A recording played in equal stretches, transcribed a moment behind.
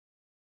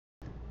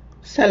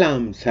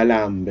ሰላም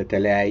ሰላም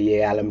በተለያየ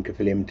የዓለም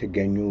ክፍል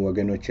የምትገኙ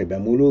ወገኖቼ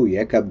በሙሉ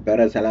የከበረ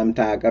ሰላምታ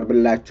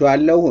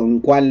አቀርብላችኋለሁ።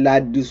 እንኳን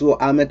ለአዲሱ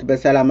ዓመት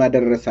በሰላም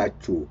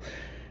አደረሳችሁ።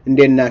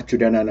 እንዴት ናችሁ?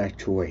 ደህና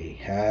ናችሁ ወይ?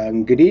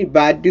 እንግዲህ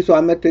በአዲሱ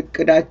ዓመት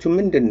እቅዳችሁ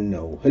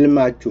ምንድነው?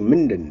 ህልማችሁ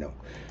ምንድነው?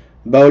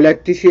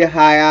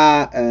 በ2020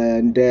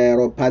 እንደ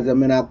አውሮፓ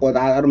ዘመን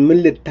አቆጣጠር ምን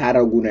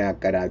ልታረጉ ነው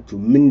ያቀዳችሁ?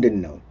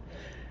 ምንድነው?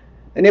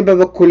 እኔ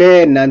በበኩሌ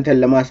እናንተን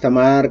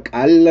ለማስተማር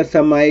ቃል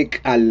ለሰማይ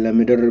ቃል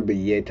ለምድር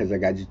ብዬ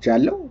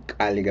ተዘጋጅቻለሁ፣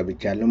 ቃል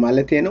ገብቻለሁ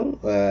ማለቴ ነው።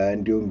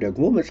 እንዲሁም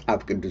ደግሞ መጽሐፍ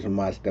ቅዱስ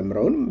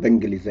ማስተምረውን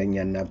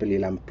በእንግሊዘኛና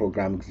በሌላም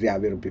ፕሮግራም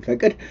እግዚአብሔር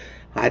ቢፈቅድ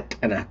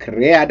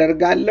አጠናክሬ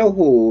አደርጋለሁ።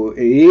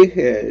 ይህ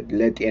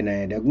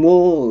ለጤናዬ ደግሞ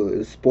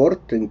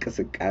ስፖርት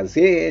እንቅስቃሴ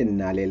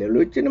እና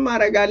ሌሎችንም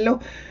አደርጋለሁ።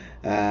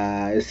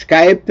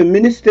 ስካይፕ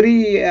ሚኒስትሪ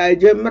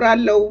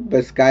ጀምራለሁ።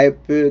 በስካይፕ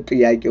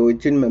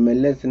ጥያቄዎችን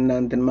መመለስ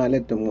እናንተን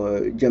ማለት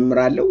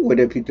ጀምራለሁ።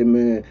 ወደፊትም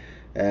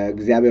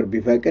እግዚአብሔር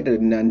ቢፈቅድ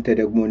እናንተ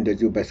ደግሞ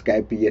እንደዚሁ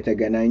በስካይፕ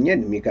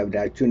እየተገናኘን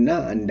የሚከብዳችሁና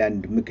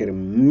አንዳንድ ምክር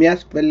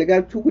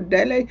የሚያስፈልጋችሁ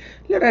ጉዳይ ላይ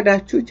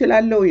ልረዳችሁ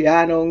እችላለሁ። ያ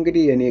ነው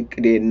እንግዲህ የኔ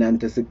እቅዴ።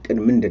 እናንተ ስቅድ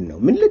ምንድነው?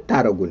 ምን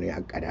ልታረጉ ነው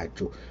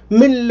ያቀዳችሁ?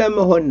 ምን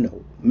ለመሆን ነው?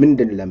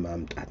 ምንድን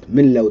ለማምጣት?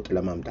 ምን ለውጥ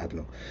ለማምጣት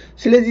ነው?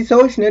 ስለዚህ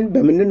ሰዎች ነን።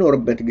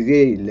 በምንኖርበት ጊዜ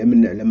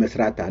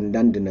ለመስራት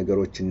አንዳንድ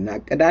ነገሮችን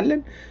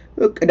እናቀዳለን።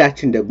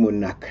 እቅዳችን ደግሞ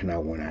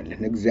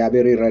እናከናውናለን።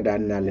 እግዚአብሔር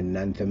ይረዳናል።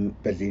 እናንተም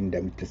በዚህ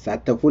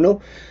እንደምትሳተፉ ነው።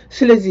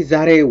 ስለዚህ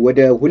ዛሬ ወደ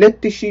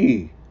 2020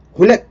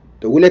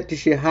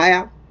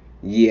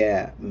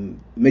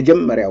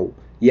 የመጀመሪያው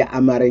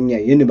የአማርኛ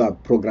የንባብ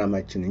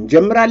ፕሮግራማችን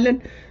እንጀምራለን።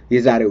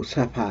 የዛሬው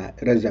ሰፋ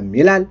ረዘም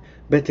ይላል።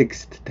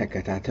 በቴክስት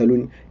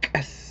ተከታተሉኝ።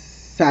 ቀስ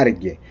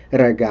አርጌ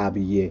ረጋ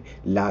ብዬ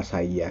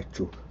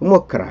ላሳያችሁ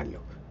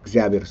እሞክራለሁ።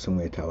 እግዚአብሔር ስሙ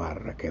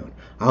የተባረከ ይሁን።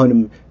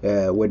 አሁንም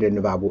ወደ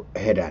ንባቡ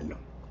እሄዳለሁ።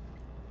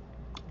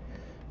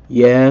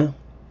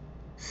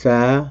 የሰው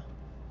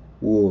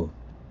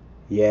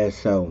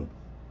ልጅ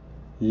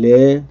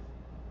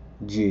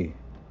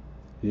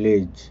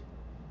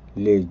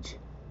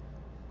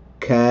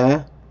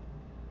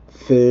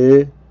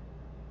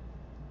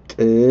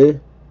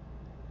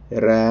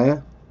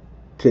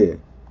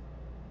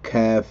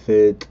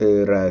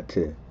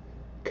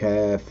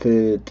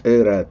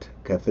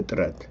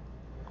ከፍጥረት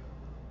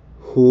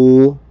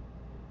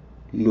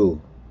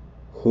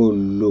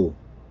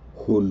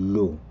ሁሉ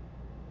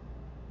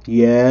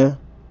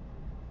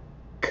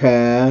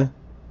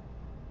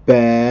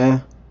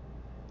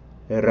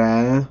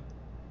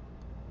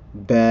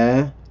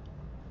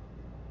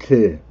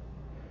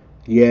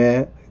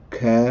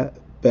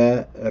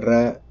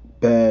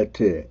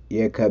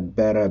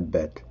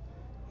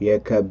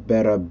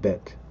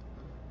የከበረበት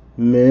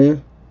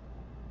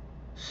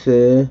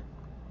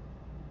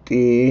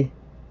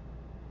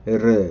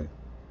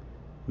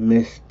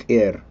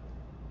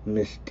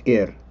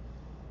ምስጢር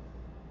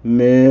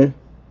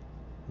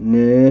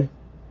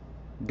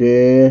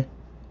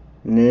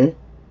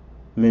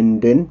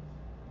ምንድን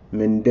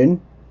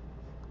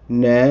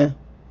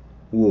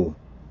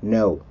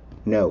ነው።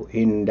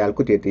 ይህን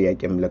እንዳልኩት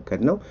የጥያቄ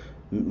ምልክት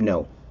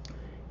ነው።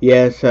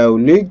 የሰው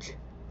ልጅ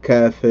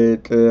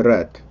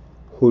ከፍጥረት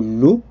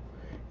ሁሉ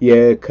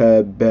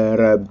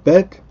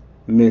የከበረበት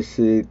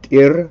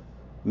ምስጢር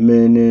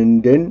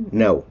ምንድን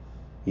ነው?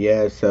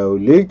 የሰው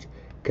ልጅ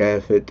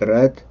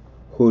ከፍጥረት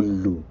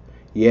ሁሉ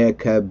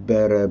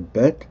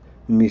የከበረበት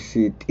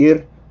ምስጢር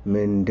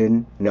ምንድን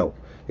ነው?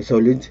 የሰው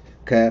ልጅ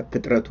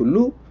ከፍጥረት ሁሉ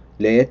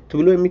ለየት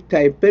ብሎ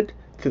የሚታይበት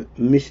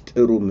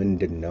ምስጢሩ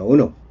ምንድን ነው?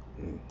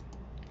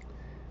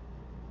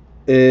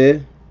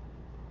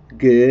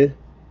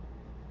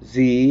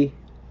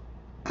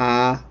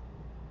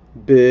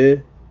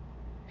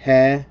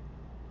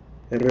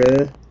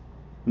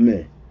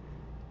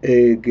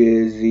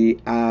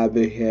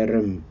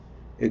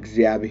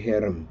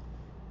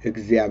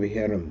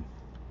 እግዚአብሔርም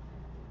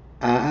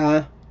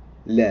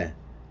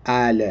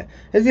አለ።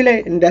 እዚህ ላይ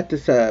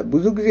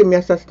ብዙ ጊዜ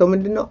የሚያሳስተው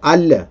ምንድነው?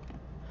 አለ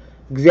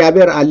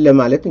እግዚአብሔር አለ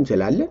ማለት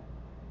እንችላለን።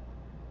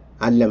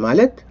 አለ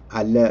ማለት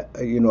አለ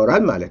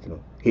ይኖራል ማለት ነው።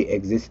 he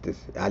exists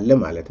አለ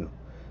ማለት ነው።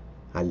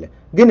 አለ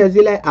ግን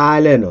እዚህ ላይ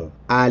አለ ነው።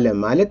 አለ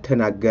ማለት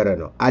ተናገረ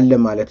ነው። አለ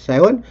ማለት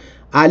ሳይሆን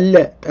አለ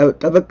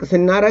ጠበቅ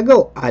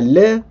ስናረገው አለ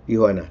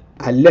ይሆናል።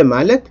 አለ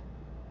ማለት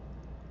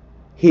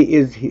he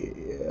is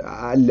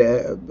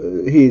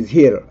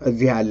here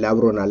እዚህ አለ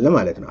አብሮናል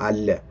ማለት ነው።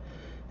 አለ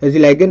እዚህ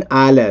ላይ ግን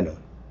አለ ነው።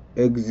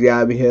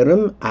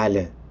 እግዚአብሔርም አለ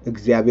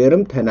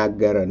እግዚአብሔርም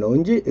ተናገረ ነው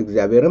እንጂ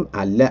እግዚአብሔርም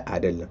አለ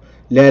አይደለም።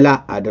 ሌላ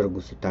አድርጉ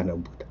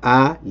ስታነቡት።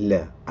 አለ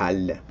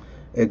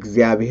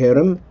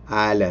እግዚአብሔርም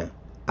አለ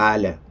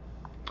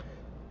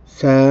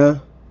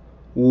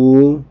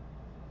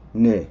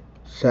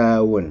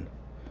ሰውን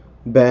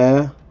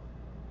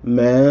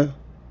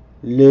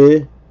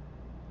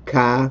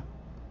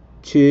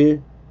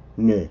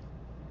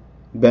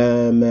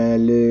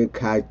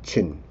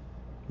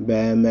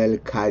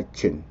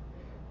በመልካችን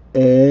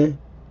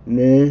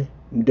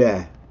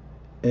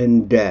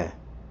እንደ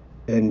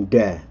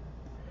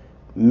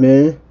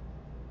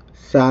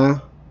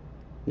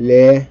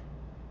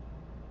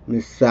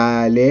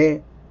ምሳሌ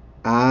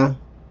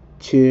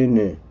አችን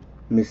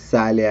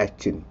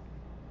ምሳሌያችን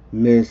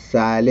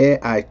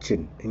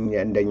ምሳሌያችን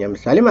እንደኛ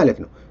ምሳሌ ማለት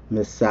ነው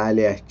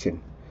ምሳሌያችን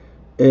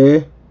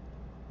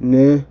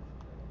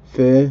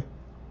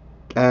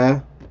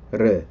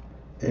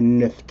እንፍጠር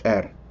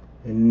እንፍጠር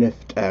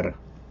እንፍጠር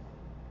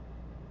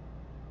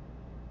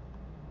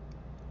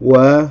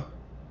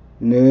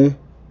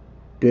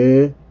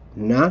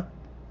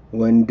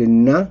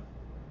ወንድና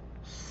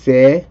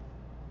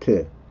ሴት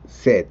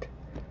ሴት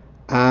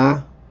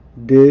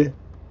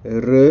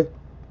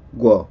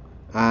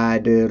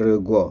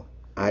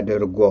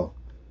አድርጎ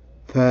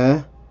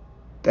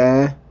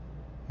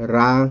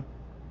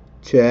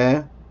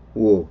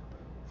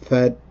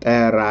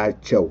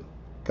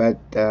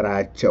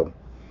ፈጠራቸው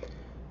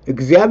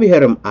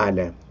እግዚአብሔርም አለ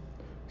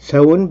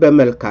ሰውን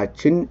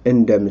በመልካችን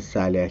እንደ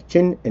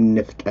ምሳሌያችን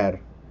እንፍጠር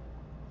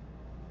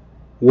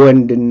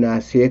ወንድና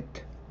ሴት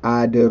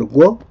አድርጎ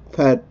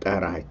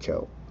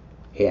ፈጠራቸው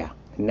ያ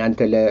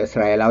እናንተ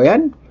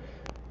ለእስራኤላውያን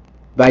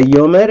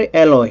ባዮመር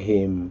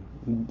ኤሎሂም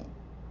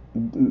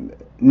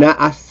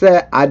ናአሰ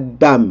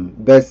አዳም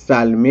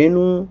በሳልሜኑ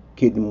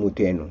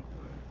ኪድሙቴኑ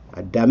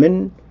አዳምን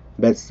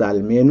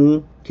በሳልሜኑ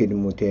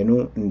ኪድሙቴኑ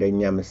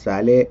እንደኛ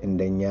ምሳሌ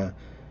እንደኛ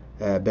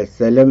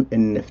በሰለም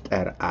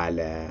እንፍጠር አለ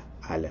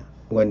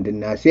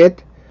ወንድና ሴት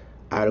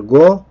አርጎ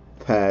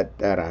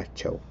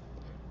ፈጠራቸው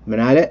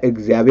ምን አለ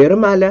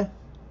እግዚአብሔርም አለ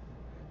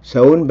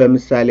ሰውን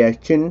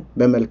በምሳሌያችን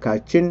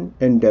በመልካችን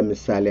እንደ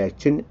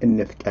ምሳሌያችን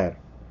እንፍጠር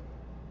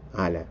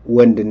አለ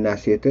ወንድና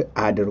ሴት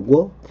አድርጎ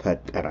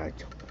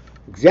ፈጠራቸው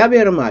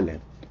እግዚአብሔርም አለ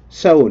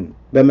ሰውን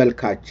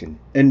በመልካችን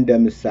እንደ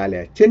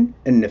ምሳሌያችን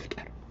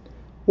እንፍጠር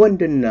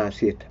ወንድና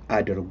ሴት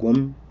አድርጎም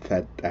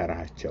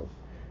ፈጠራቸው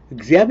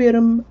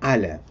እግዚአብሔርም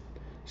አለ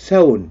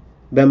ሰውን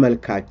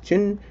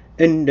በመልካችን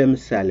እንደ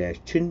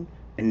ምሳሌያችን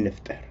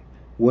እንፍጠር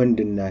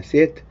ወንድና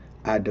ሴት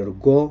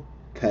አድርጎ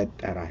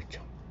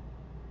ፈጠራቸው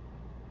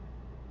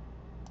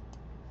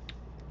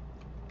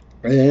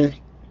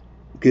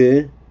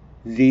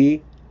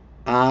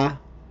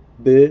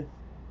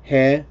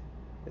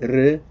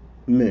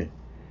እግዚአብሔርም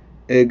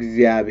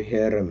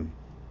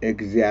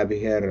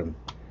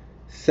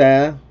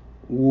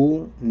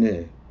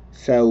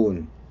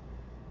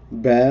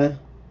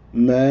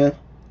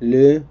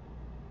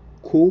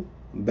ሰውን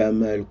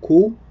በመልኩ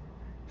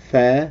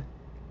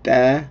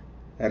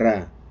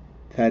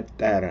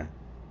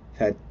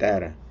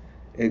ፈጠረ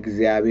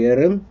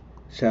እግዚአብሔርም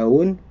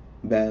ሰውን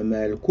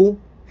በመልኩ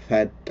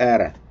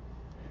ፈጠረ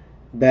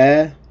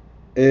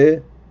በእግዚአብሔር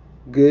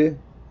መልክ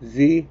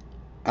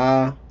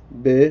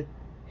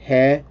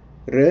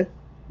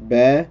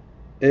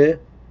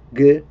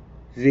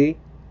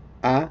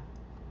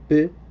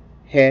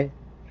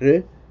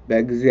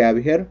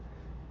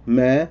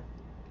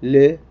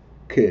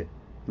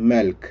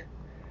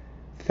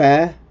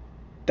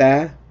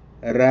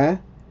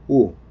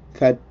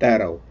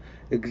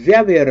ፈጠረው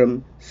እግዚአብሔርም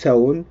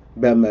ሰውን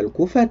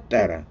በመልኩ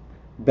ፈጠረ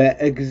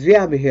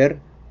በእግዚአብሔር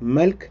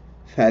መልክ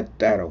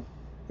ፈጠረው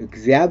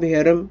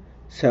እግዚአብሔርም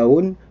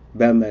ሰውን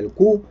በመልኩ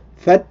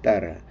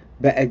ፈጠረ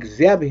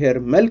በእግዚአብሔር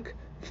መልክ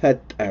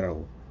ፈጠረው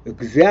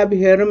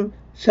እግዚአብሔርም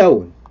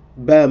ሰውን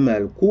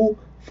በመልኩ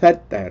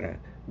ፈጠረ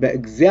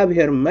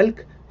በእግዚአብሔር መልክ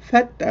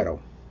ፈጠረው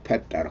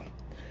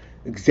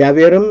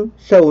እግዚአብሔርም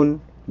ሰውን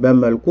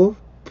በመልኩ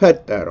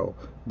ፈጠረው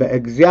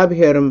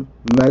በእግዚአብሔርም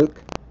መልክ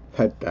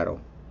ፈጠረው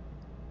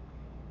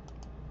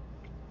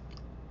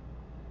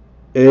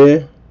እግዚአብሔርም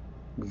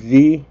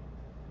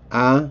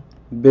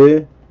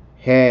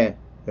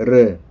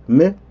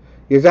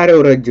የዛሬው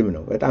ረጅም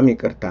ነው በጣም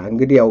ይቅርታ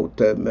እንግዲህ ያው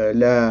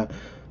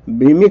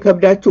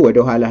የሚከብዳችሁ ወደ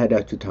ኋላ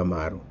ሄዳችሁ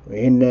ተማሩ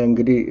ይሄን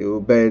እንግዲህ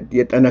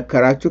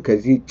የጠነከራችሁ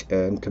ከዚህ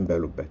እንትን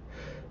በሉበት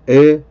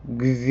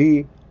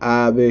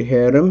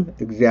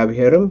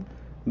እግዚአብሔርም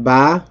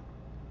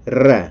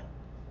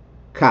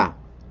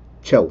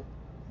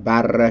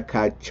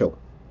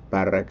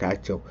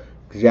ባረካቸው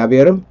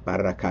እግዚአብሔርም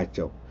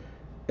ባረካቸው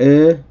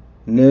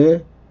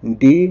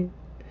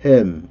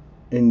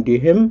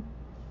እንዲህም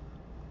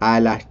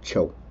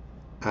አላቸው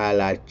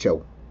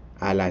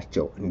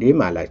እንዲህም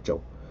አላቸው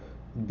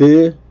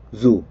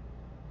ብዙ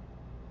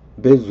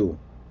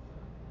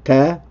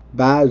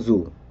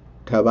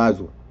ተባዙ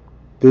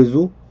ብዙ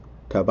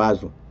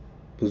ተባዙ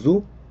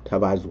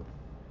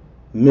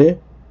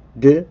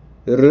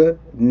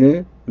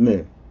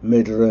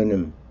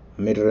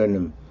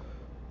ምድርንም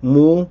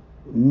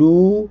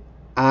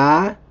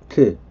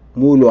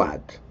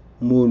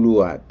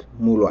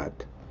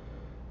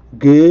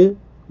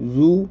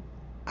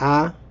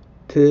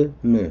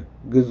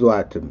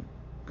ሙሉአት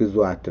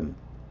ግዙአትም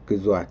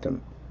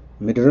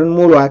ምድርን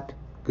ሙሉአት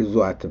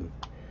ግዙአትም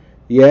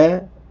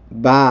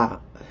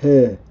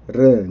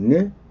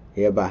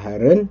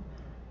የባህርን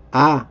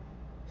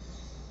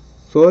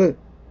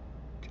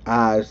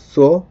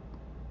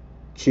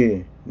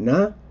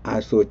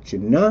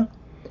አሶችና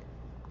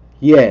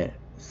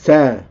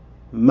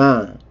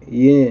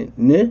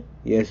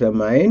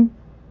የሰማይን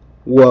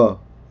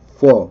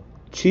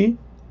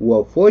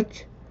ወፎች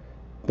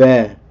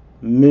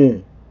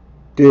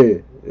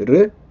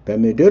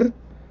በምድር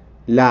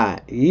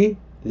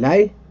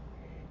ላይ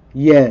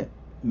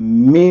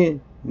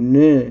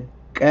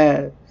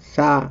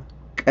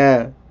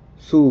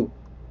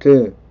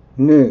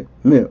የሚንቀሳቀሱትንም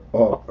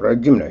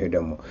ረጅም ነው ይሄ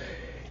ደግሞ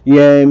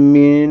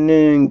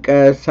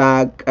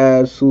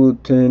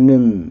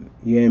የሚንቀሳቀሱትንም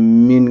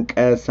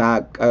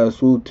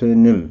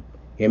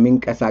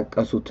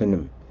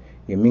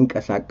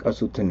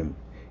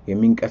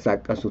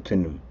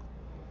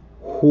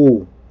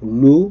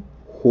ሁሉ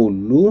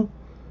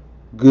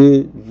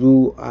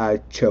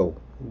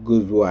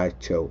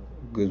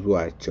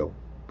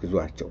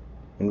ግዙአቸው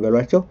ምን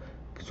በሏቸው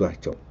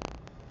ግዙአቸው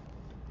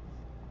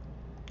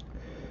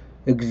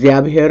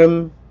እግዚአብሔርም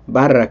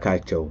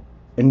ባረካቸው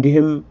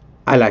እንዲህም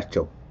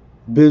አላቸው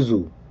ብዙ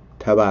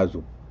ተባዙ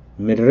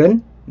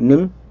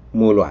ምድርንም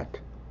ሙሏት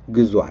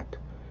ግዙአት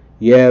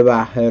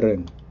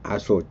የባህርን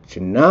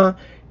ዓሦችና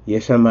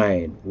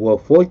የሰማይን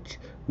ወፎች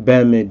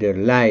በምድር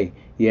ላይ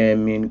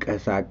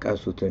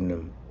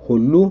የሚንቀሳቀሱትንም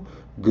ሁሉ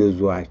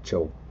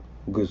ግዙአቸው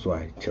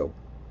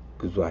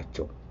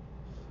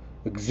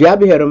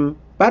እግዚአብሔርም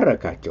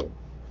ባረካቸው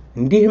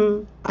እንዲህም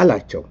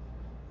አላቸው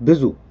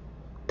ብዙ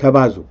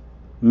ተባዙ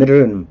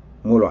ምድርንም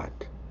ሙሏት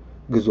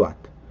ግዙአት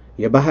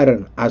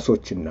የባህርን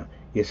ዓሦችና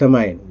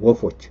የሰማይን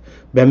ወፎች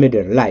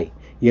በምድር ላይ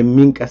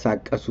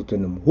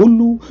የሚንቀሳቀሱትንም ሁሉ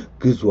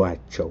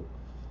ግዙአቸው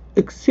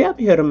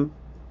እግዚአብሔርም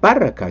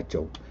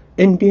ባረካቸው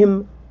እንዲህም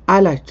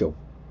አላቸው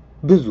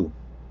ብዙ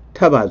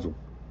ተባዙ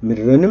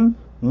ምድርንም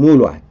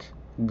ሙሏት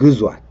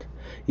ግዙአት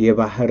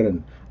የባህርን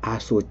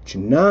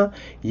ዓሦችና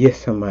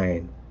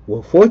የሰማይን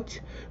ወፎች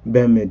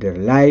በምድር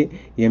ላይ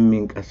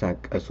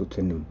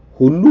የሚንቀሳቀሱትንም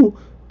ሁሉ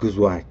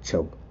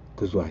ግዙአቸው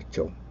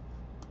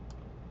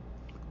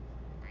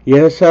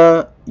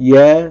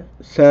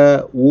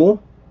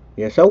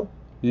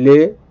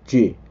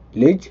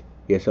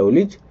የሰው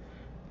ልጅ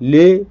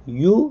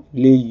ልዩ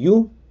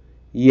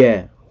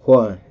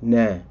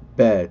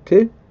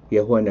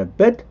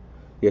የሆነበት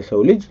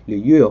የሰው ልጅ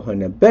ልዩ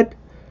የሆነበት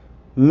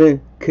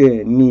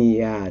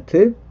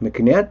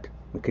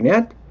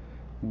ምክንያት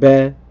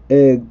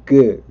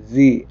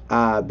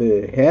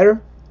በእግዚአብሔር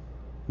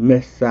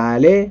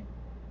ምሳሌ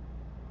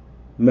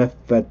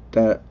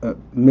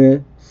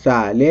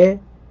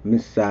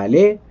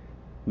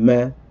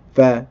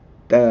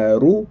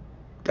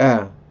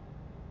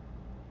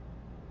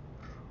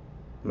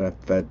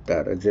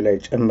መፈጠር እዚህ ላይ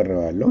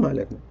ጨምረዋለሁ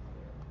ማለት ነው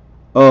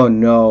Oh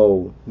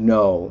no,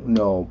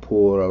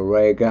 poor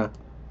Rega.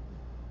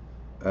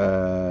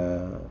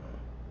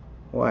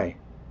 Why?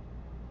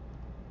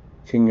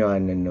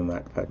 ችኛዋን ነው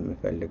ማጥፋት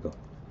የምፈልገው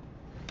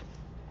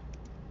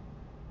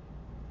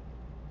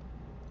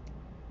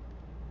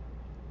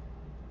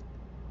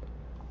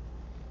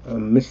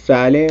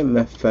ምሳሌ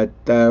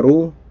መፈጠሩ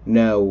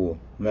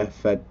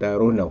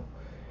ነው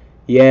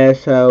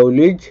የሰው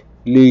ልጅ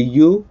ልዩ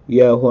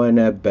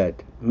የሆነበት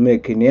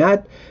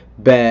ምክንያት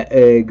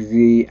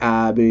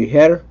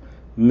በእግዚአብሔር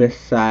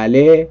ምሳሌ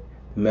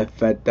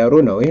መፈጠሩ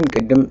ነው ይሄን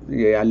ቅድም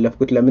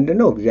ያለፍኩት ለምንድን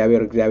ነው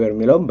እግዚአብሔር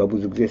የሚለው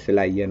በብዙ ጊዜ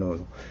ስላየነው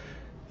ነው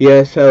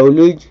የሰው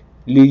ልጅ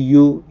ልዩ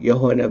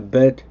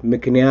የሆነበት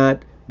ምክንያት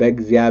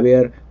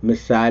በእግዚአብሔር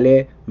ምሳሌ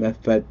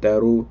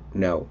መፈጠሩ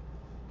ነው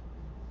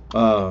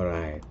all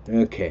right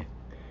okay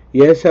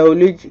የሰው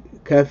ልጅ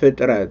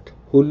ከፍጥረት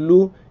ሁሉ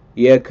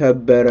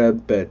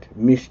የከበረበት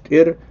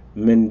ምስጢር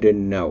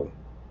ምንድነው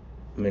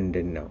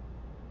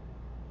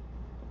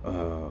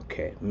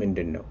Okay,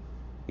 ምንድነው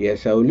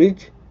የሰው ልጅ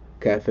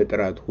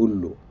ከፍጥረት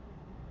ሁሉ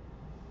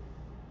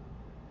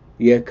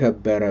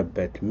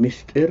የከበረበት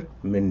ምስጢር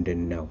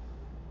ምንድነው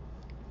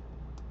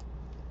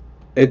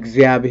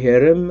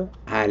እግዚአብሔርም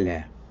አለ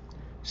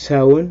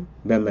ሰውን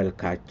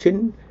በመልካችን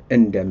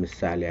እንደ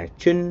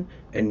ምሳሌያችን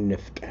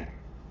እንፍጠር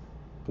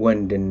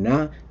ወንድና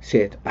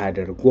ሴት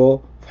አድርጎ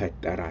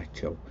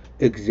ፈጠራቸው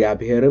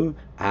እግዚአብሔርም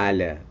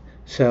አለ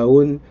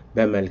ሰውን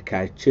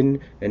በመልካችን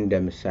እንደ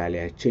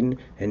ምሳሌያችን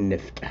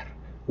እንፍጠር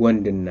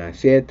ወንድና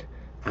ሴት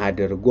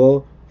አድርጎ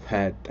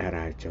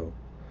ፈጠራቸው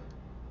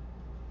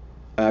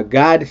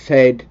God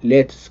said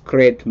let's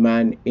create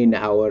man in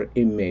our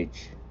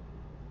image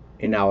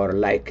in our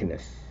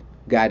likeness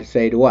God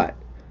said what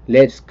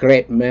let's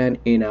create man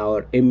in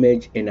our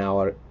image in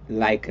our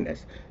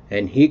likeness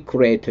and he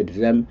created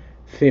them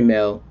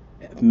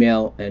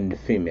male and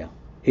female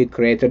he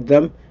created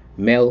them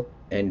male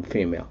and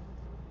female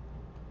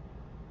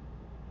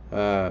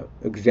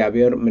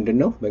እግዚአብሔር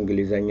ምንድነው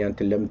በእንግሊዘኛ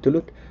እንትን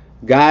ለምትሉት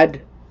God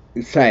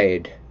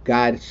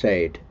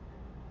said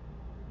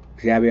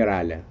እግዚአብሔር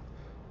አለ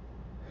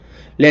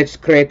let's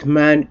create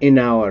man in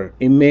our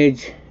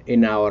image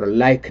in our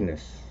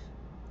likeness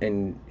and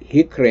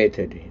he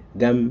created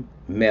them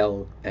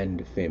male and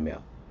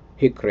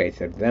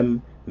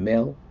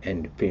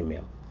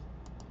female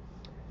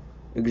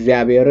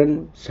እግዚአብሔርን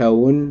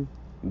ሰውን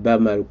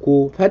በመልኩ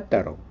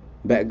ፈጠረው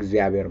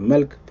በእግዚአብሔር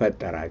መልክ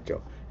ፈጠራቸው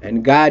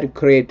and God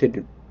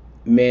created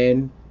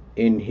man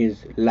in his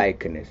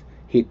likeness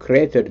he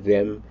created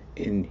them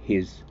in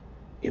his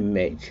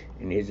image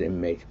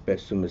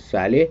በሱ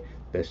ምሳሌ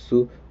በሱ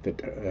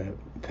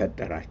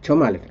ፈጠራቸው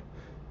ማለት ነው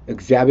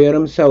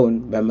እግዚአብሔርም ሰውን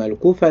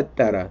በመልኩ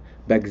ፈጠረ፣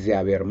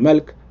 በእግዚአብሔር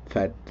መልክ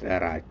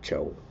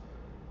ፈጠራቸው።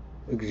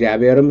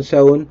 እግዚአብሔርም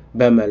ሰውን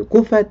በመልኩ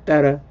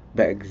ፈጠረ፣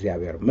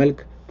 በእግዚአብሔር መልክ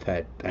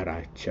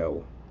ፈጠራቸው።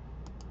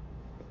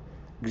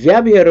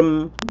 እግዚአብሔርም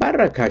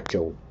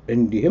ባረካቸው፣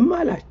 እንዲህም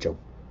አላቸው፣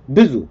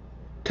 ብዙ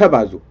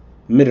ተባዙ፣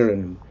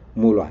 ምድርንም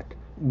ሙሏት፣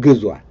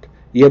 ግዟት፣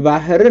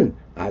 የባህርን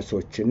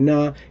ዓሦችና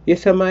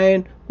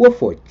የሰማይን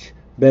ወፎች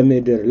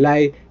በምድር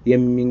ላይ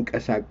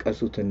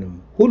የሚንቀሳቀሱትንም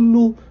ሁሉ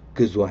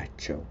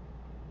ግዟቸው።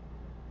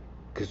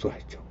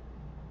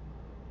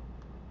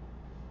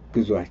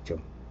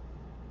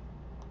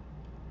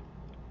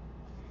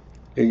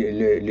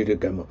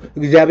 ልድገመው።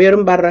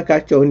 እግዚአብሔርም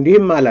ባረካቸው፣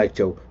 እንዲህም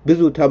አላቸው፣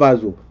 ብዙ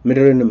ተባዙ፣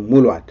 ምድርንም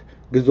ሙሏት፣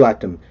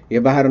 ግዟትም፣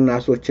 የባህርን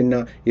ዓሦችና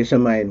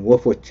የሰማይን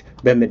ወፎች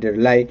በምድር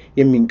ላይ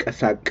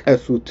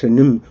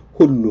የሚንቀሳቀሱትንም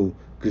ሁሉ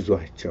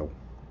ግዟቸው።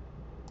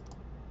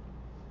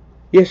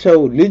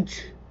 የሰው ልጅ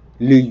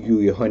ልዩ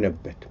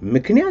የሆነበት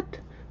ምክንያት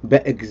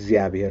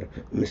በእግዚአብሔር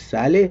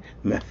ምሳሌ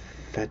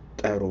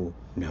መፈጠሩ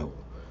ነው።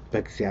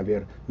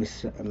 በእግዚአብሔር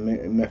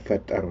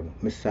መፈጠሩ ነው።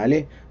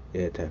 ምሳሌ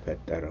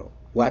የተፈጠረው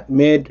What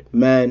made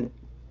man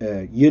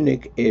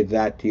unique is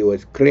that he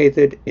was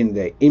created in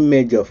the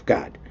image of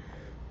God.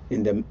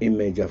 In the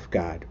image of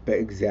God.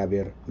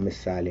 በእግዚአብሔር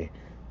ምሳሌ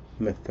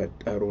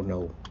መፈጠሩ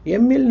ነው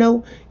የሚል ነው።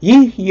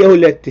 ይህ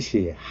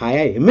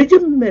የ2020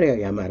 የመጀመሪያው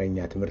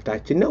የአማርኛ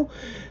ትምህርታችን ነው።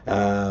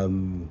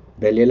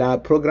 በሌላ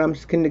ፕሮግራም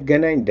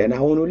እስክንገናኝ ደህና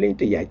ሁኑልኝ።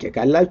 ጥያቄ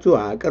ካላችሁ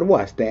አቅርቡ፣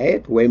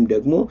 አስተያየት ወይም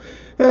ደግሞ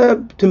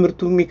ትምህርቱ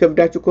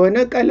የሚከብዳችሁ ከሆነ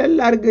ቀለል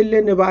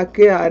አድርግልን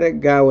እባክህ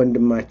አረጋ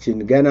ወንድማችን፣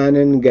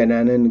 ገናነን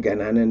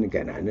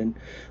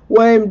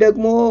ወይም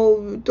ደግሞ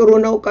ጥሩ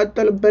ነው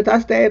ቀጥልበት፣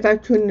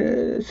 አስተያየታችሁን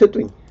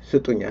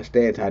ስጡኝ፣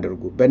 አስተያየት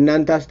አድርጉ።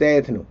 በእናንተ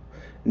አስተያየት ነው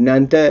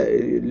እናንተ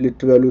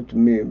ልትበሉት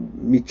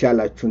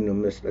የሚቻላችሁን ነው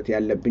መስጠት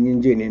ያለብኝ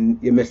እንጂ እኔን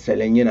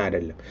የመሰለኝን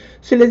አይደለም።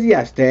 ስለዚህ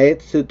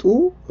አስተያየት ስጡ፣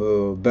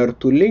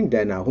 በርቱልኝ፣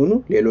 ደህና ሁኑ፣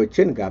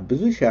 ሌሎችን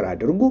ጋብዙ፣ ሼር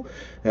አድርጉ፣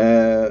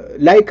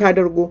 ላይክ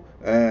አድርጉ፣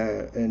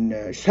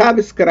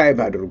 ሳብስክራይብ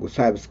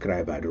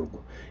አድርጉ።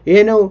 ይሄ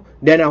ነው።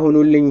 ደህና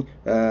ሁኑልኝ።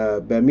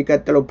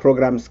 በሚቀጥለው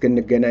ፕሮግራም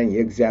እስክንገናኝ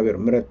የእግዚአብሔር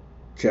ምሕረት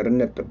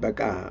ቸርነት ጥበቃ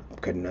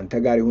ከእናንተ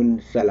ጋር ይሁን።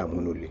 ሰላም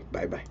ሁኑልኝ።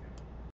 ባይ ባይ።